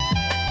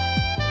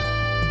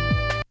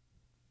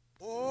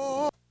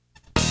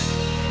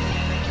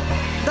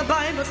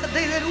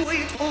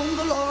on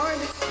the Lord.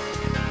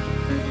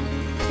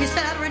 He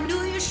said, I'll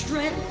renew your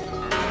strength.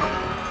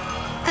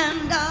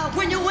 And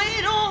when you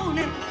wait on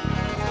him,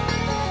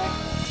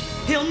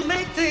 he'll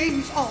make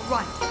things all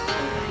right.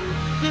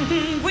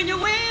 When you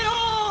wait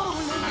on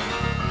him,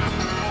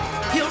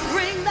 he'll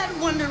bring that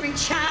wandering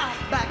child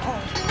back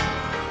home.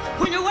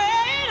 When you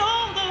wait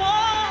on the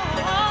Lord,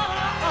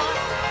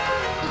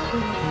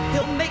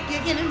 he'll make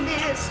your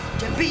enemies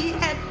to be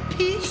at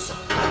peace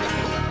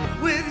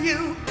with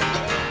you.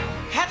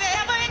 Have you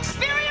ever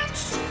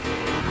experienced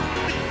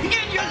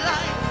in your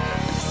life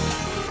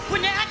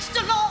when you ask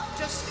the Lord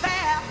to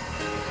spare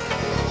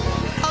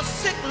a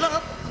sick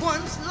loved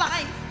one's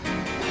life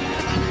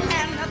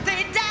and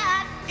they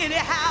died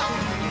anyhow?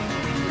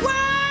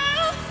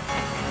 Well,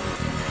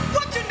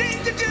 what you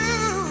need to do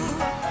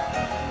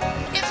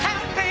is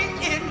have faith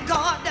in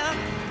God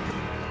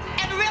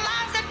and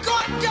realize that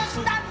God does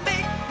not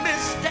make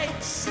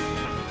mistakes.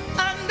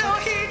 I know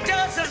he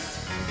doesn't.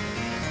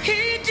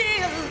 He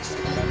deals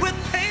with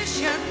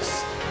patience.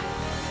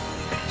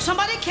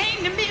 Somebody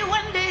came to me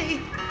one day,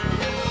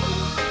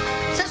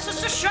 said,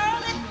 Sister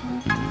Shirley,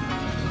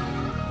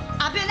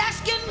 I've been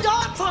asking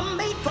God for a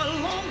mate for a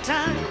long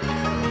time.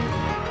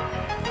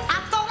 I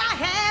thought I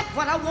had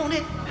what I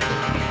wanted.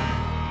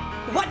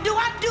 What do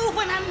I do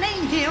when I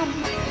name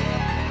him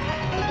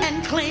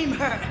and claim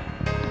her,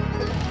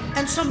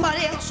 and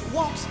somebody else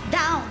walks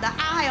down the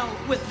aisle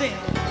with them?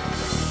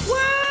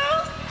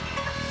 Well,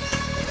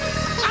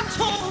 I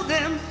told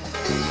them,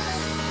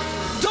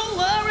 don't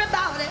worry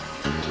about it.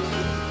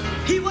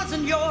 He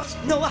wasn't yours,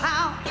 no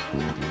how.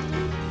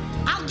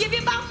 I'll give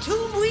you about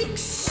 2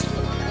 weeks.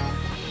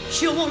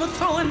 She'll want to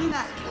throw him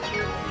back.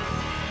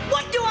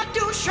 What do I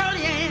do,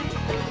 Shirley Ann,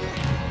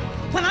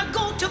 when I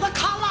go to the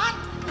car lot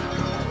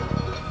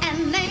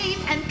and name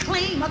and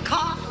claim a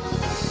car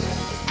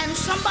and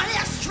somebody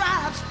else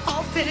drives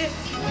off in it?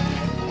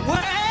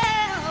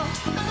 Well,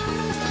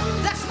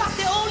 that's not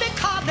the only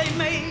car they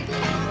made.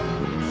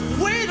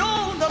 Wait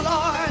on the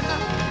Lord.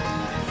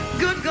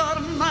 Good God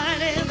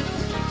Almighty.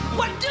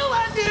 What do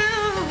I do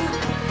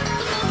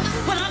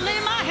when I lay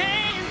my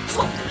hands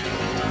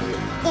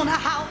on a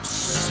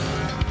house?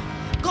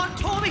 God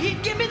told me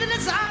he'd give me the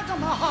desires of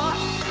my heart,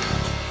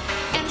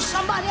 and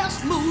somebody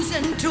else moves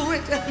into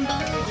it.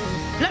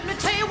 Let me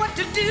tell you what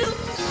to do.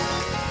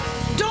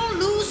 Don't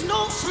lose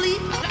no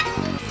sleep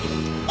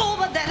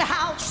over that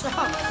house. I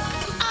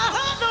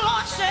heard the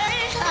Lord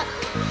say,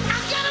 I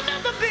got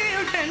another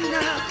building.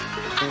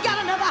 I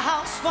got another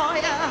house for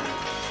you.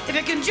 If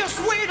you can just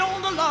wait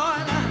on the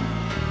Lord.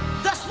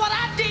 That's what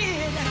I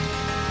did.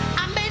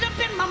 I made up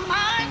in my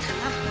mind.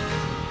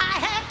 I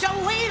had to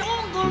wait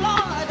on the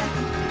Lord.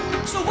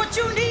 So what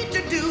you need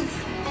to do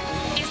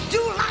is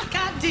do like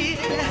I did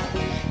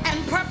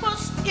and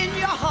purpose in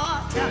your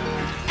heart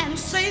and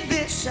say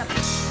this: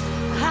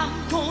 I'm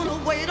gonna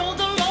wait on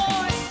the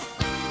Lord.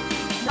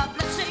 My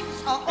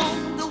blessings are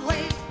on the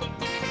way.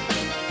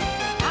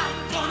 I'm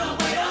gonna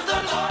wait on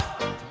the Lord.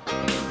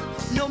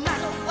 No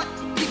matter what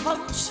people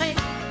say.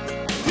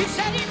 He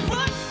said he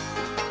would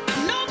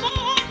no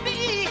more on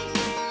me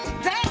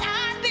than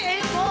I'd be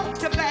able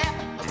to bear.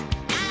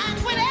 And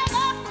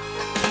whenever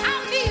I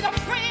need a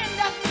friend,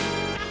 I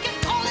can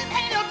call him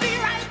and he'll be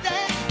right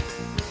there.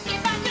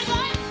 If I can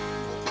let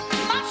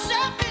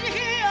myself in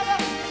here,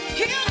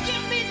 he'll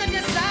give me the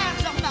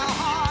desires of my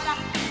heart.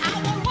 I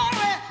won't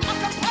worry, I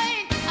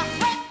complain, I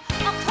fret,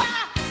 I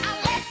cry. I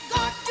let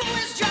God do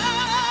his job.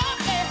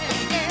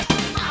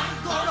 I'm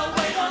gonna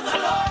wait on the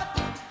Lord.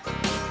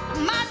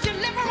 My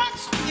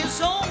deliverance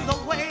is on the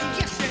way.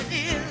 Yes, it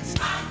is.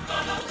 I'm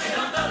gonna wait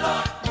on the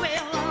Lord.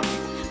 Well,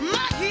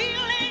 my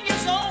healing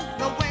is on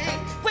the way.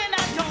 When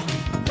I don't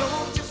know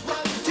just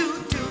what to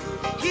do,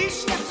 he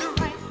steps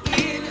right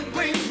in and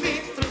brings me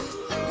through.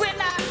 When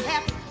I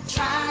have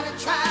tried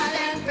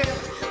and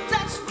failed,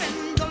 that's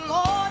when the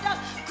Lord of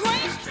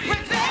grace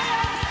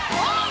prevails.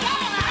 Oh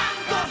Lord, I'm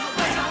gonna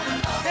wait on the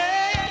Lord.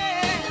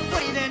 Hey,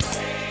 waiting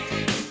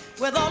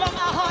with all of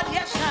my heart.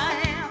 Yes, I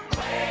am.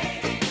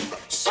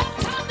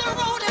 Sometimes the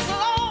road is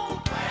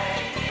long,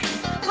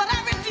 but I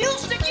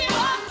refuse to give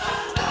up.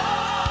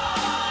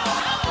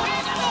 I'm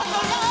waiting on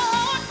the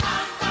Lord.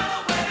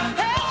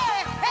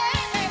 Hey, hey,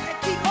 hey,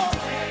 keep on.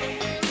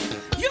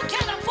 You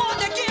can't afford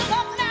to give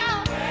up now.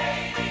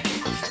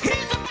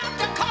 He's about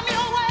to come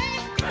your way.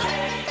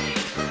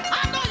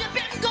 I know you've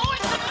been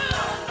going through.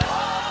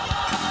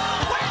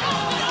 Wait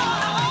on the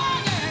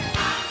Lord.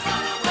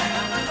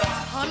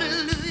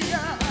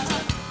 Hallelujah.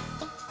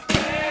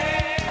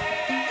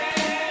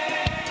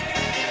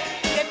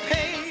 It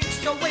pays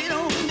to wait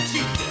on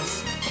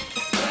Jesus.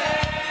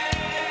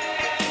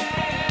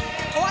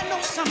 Oh, I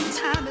know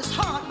sometimes it's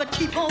hard, but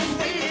keep on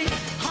waiting.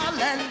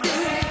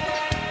 Hallelujah.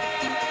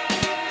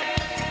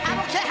 I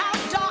don't care how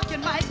dark it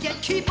might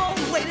get, keep on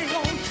waiting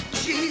on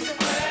Jesus.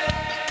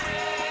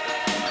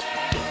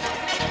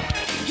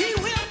 He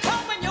will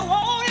come when you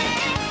want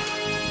him.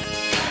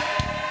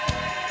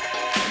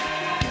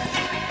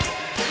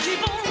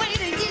 Keep on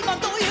waiting even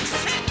though you're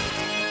sick.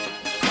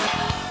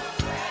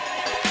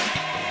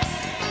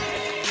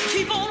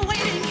 Keep on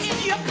waiting in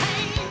your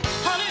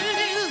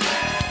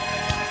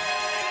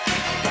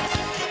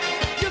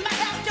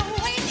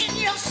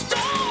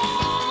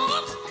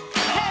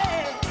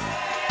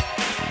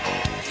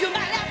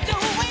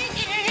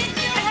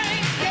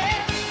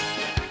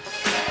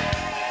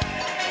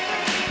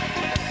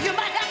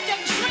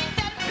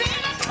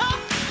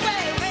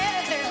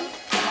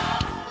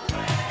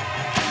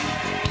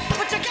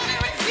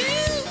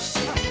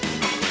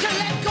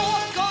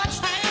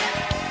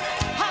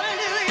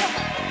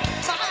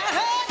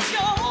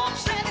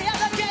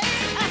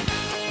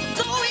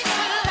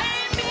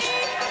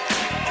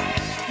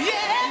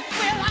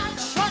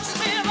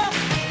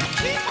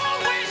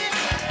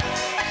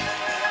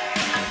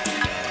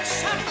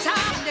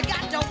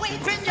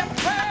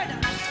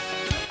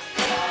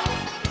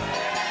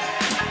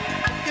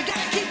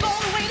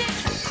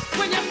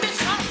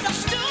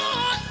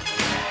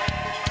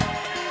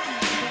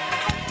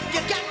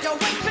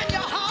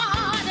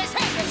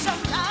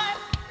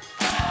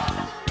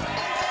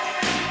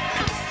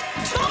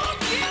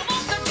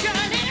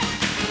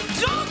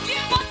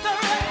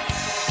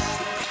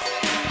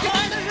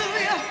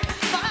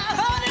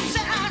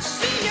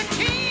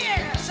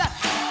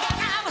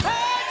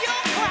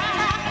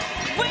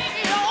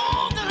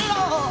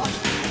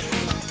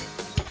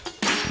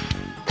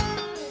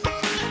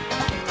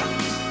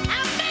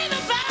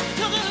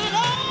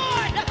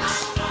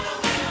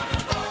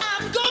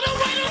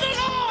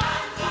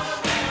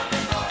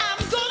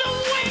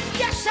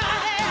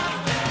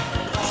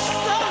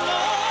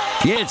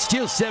Yeah, it's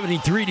still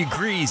 73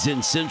 degrees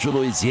in central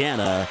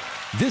Louisiana.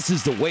 This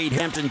is the Wade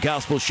Hampton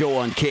Gospel Show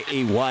on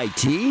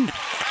KAYT.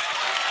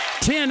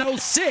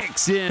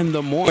 10:06 in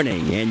the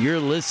morning, and you're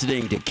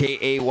listening to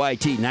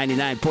KAYT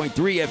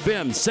 99.3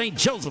 FM, St.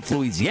 Joseph,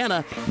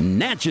 Louisiana,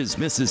 Natchez,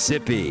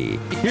 Mississippi.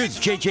 Here's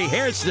J.J.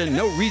 Harrison,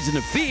 No Reason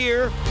to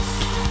Fear.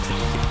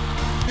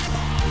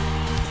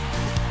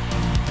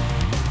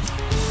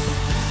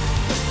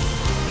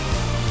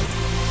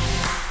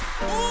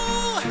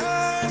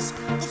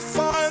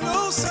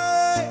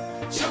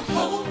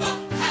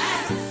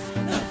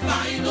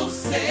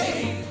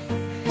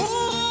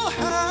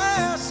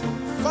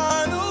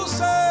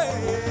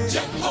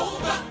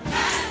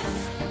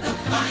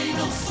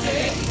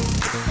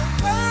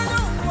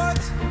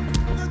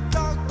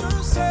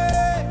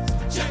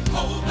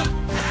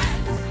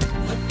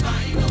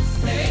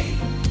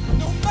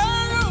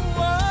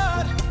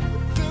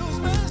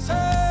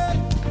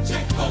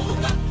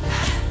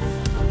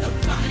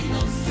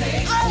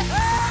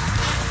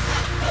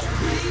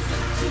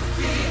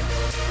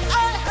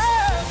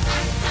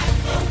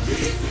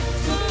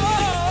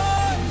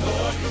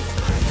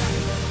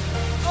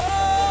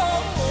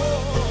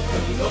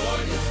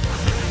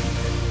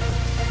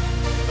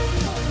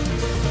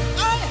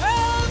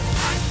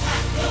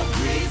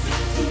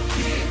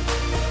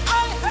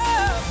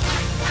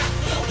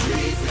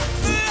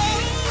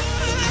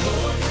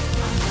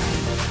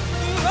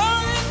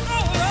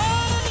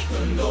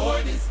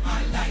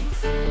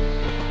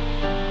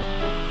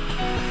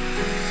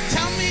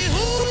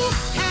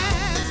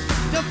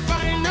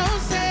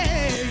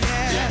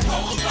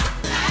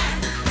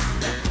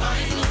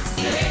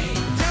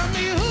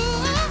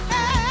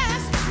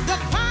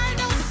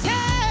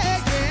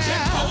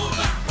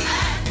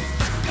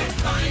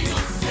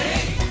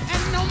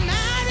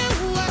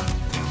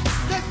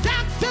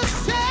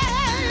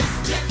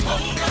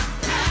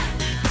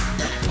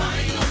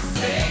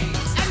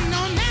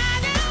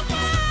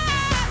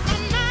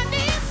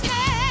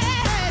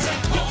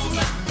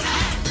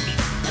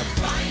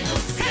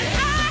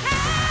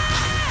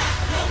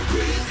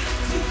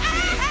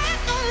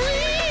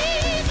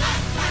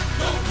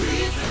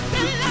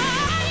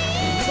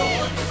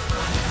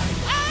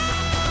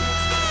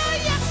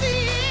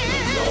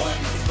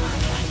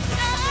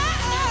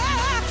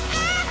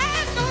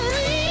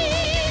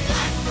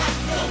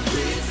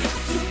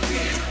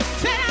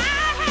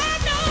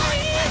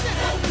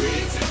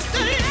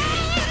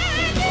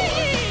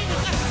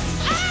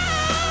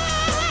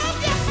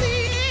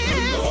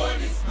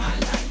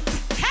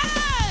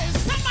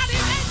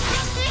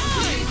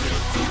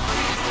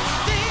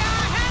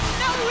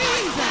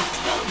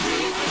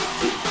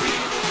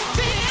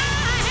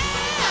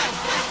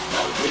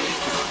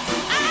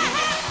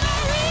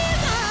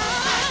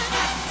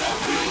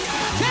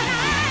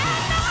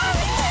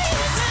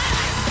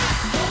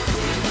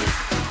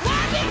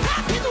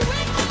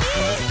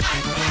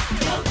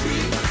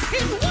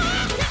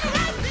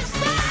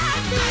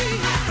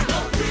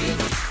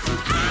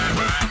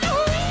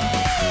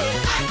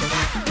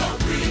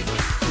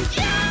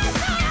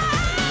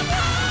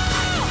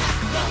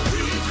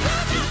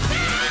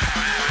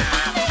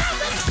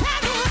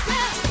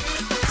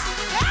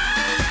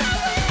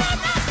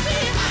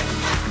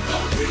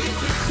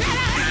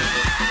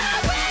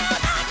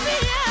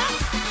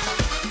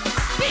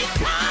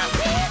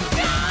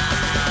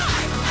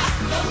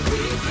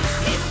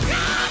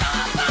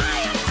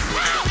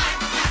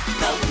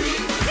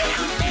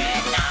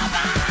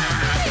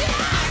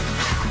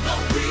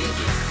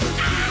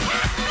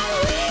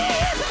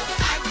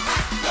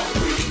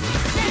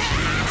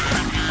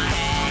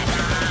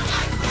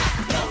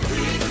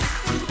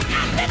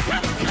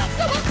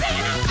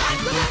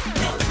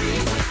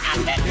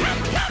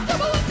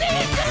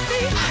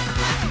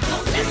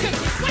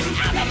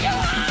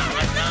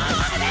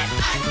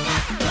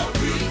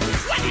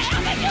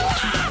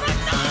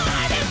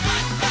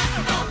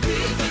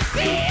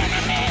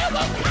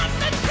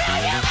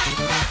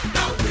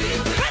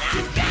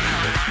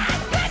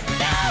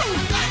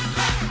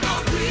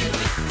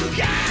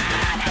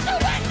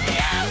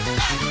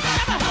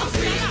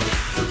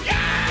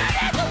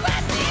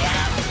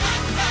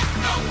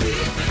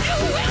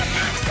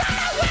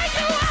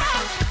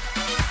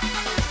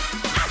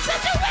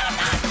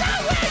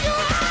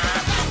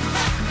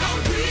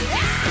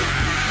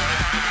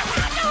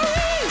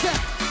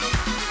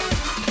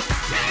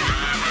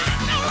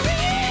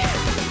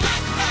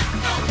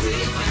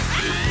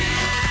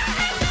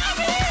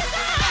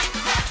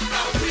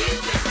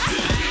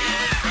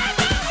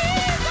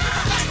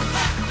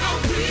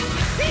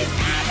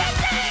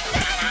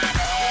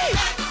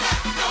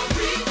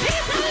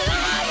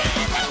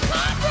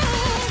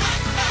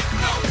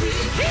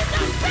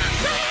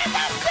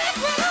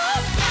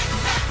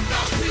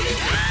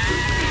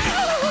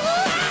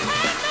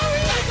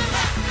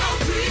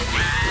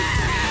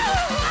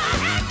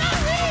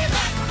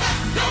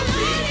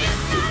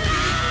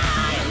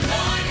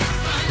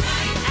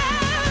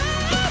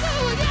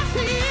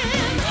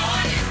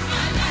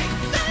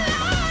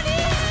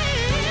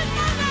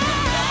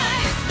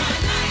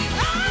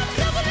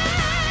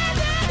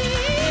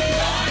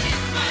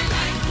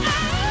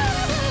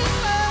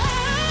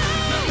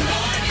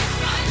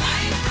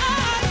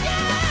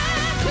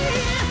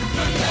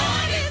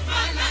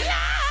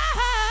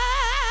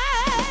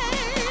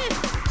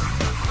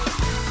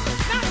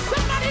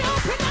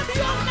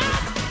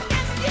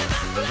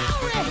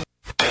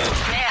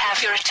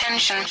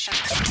 station.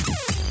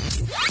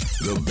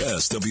 The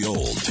best of the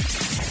old.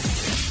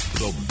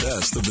 The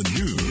best of the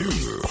new.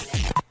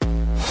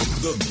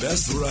 The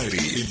best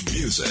variety in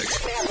music.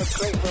 They have a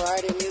great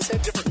variety of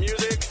music. Different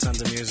music.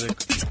 Tons of music.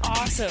 It's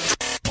awesome.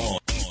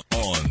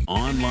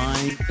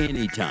 Online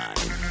anytime,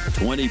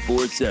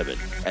 24/7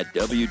 at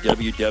www.kaytfm.com.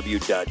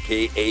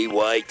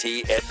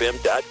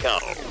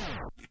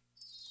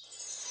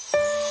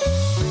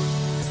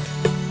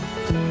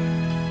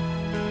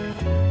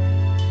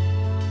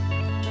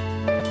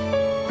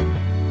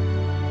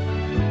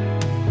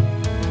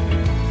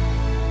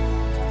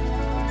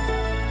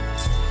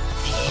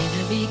 The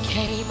enemy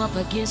came up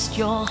against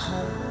your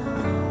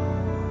home.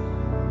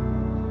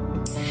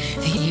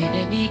 The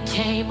enemy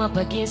came up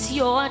against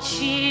your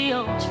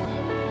children.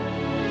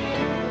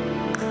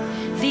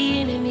 The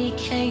enemy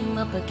came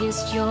up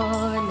against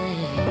your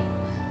name.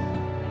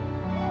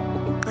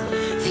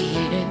 The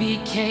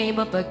enemy came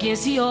up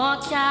against your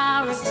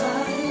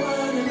character.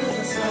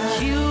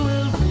 You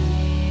will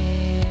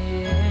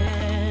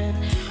win,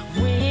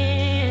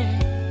 win.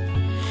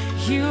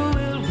 You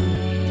will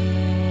win,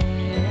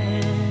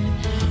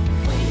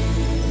 win.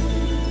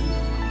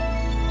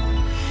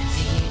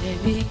 The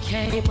enemy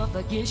came up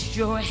against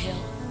your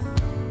health.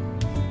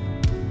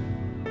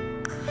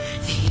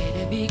 The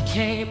enemy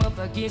came up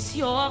against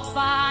your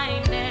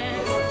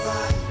finances.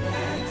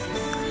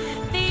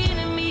 The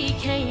enemy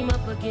came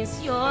up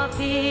against your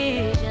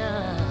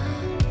vision.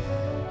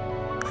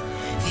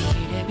 The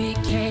enemy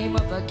came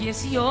up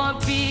against your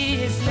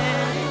business.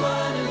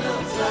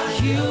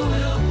 You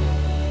will